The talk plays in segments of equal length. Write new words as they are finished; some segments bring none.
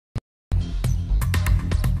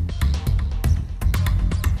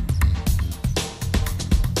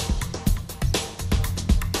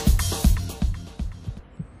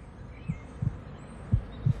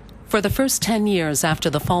For the first 10 years after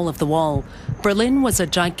the fall of the wall, Berlin was a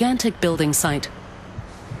gigantic building site.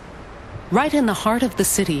 Right in the heart of the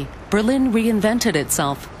city, Berlin reinvented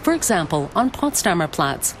itself, for example, on Potsdamer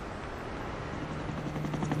Platz.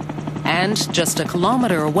 And just a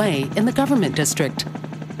kilometer away in the government district.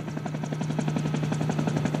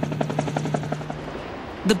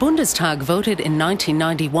 The Bundestag voted in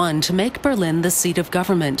 1991 to make Berlin the seat of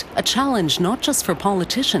government, a challenge not just for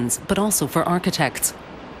politicians, but also for architects.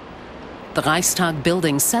 The Reichstag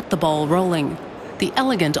building set the ball rolling. The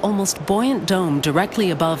elegant, almost buoyant dome directly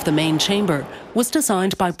above the main chamber was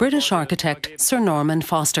designed by British architect Sir Norman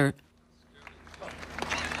Foster.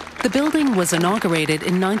 The building was inaugurated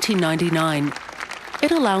in 1999.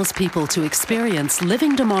 It allows people to experience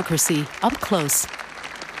living democracy up close.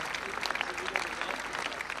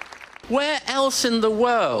 Where else in the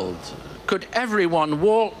world could everyone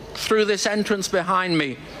walk through this entrance behind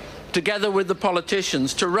me, together with the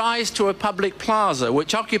politicians, to rise to a public plaza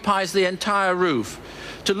which occupies the entire roof,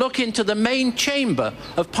 to look into the main chamber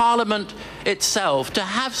of Parliament itself, to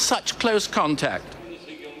have such close contact?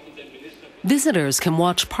 Visitors can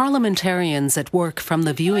watch parliamentarians at work from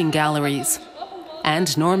the viewing galleries.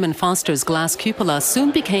 And Norman Foster's glass cupola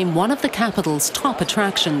soon became one of the capital's top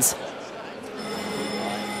attractions.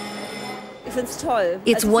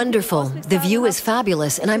 It's wonderful. The view is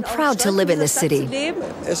fabulous, and I'm proud to live in this city.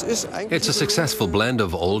 It's a successful blend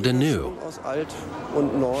of old and new.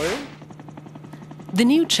 The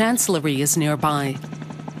new chancellery is nearby.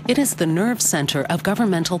 It is the nerve center of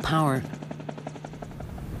governmental power.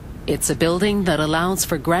 It's a building that allows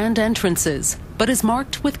for grand entrances, but is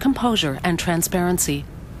marked with composure and transparency.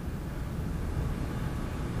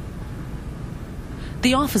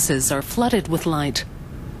 The offices are flooded with light.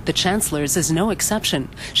 The Chancellor's is no exception.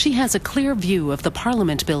 She has a clear view of the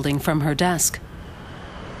Parliament building from her desk.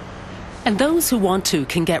 And those who want to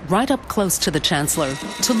can get right up close to the Chancellor,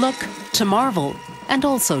 to look, to marvel, and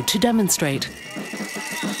also to demonstrate.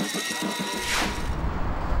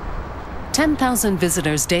 10,000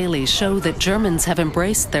 visitors daily show that Germans have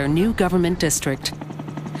embraced their new government district.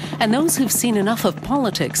 And those who've seen enough of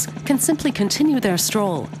politics can simply continue their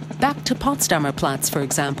stroll, back to Potsdamer Platz, for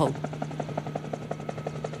example.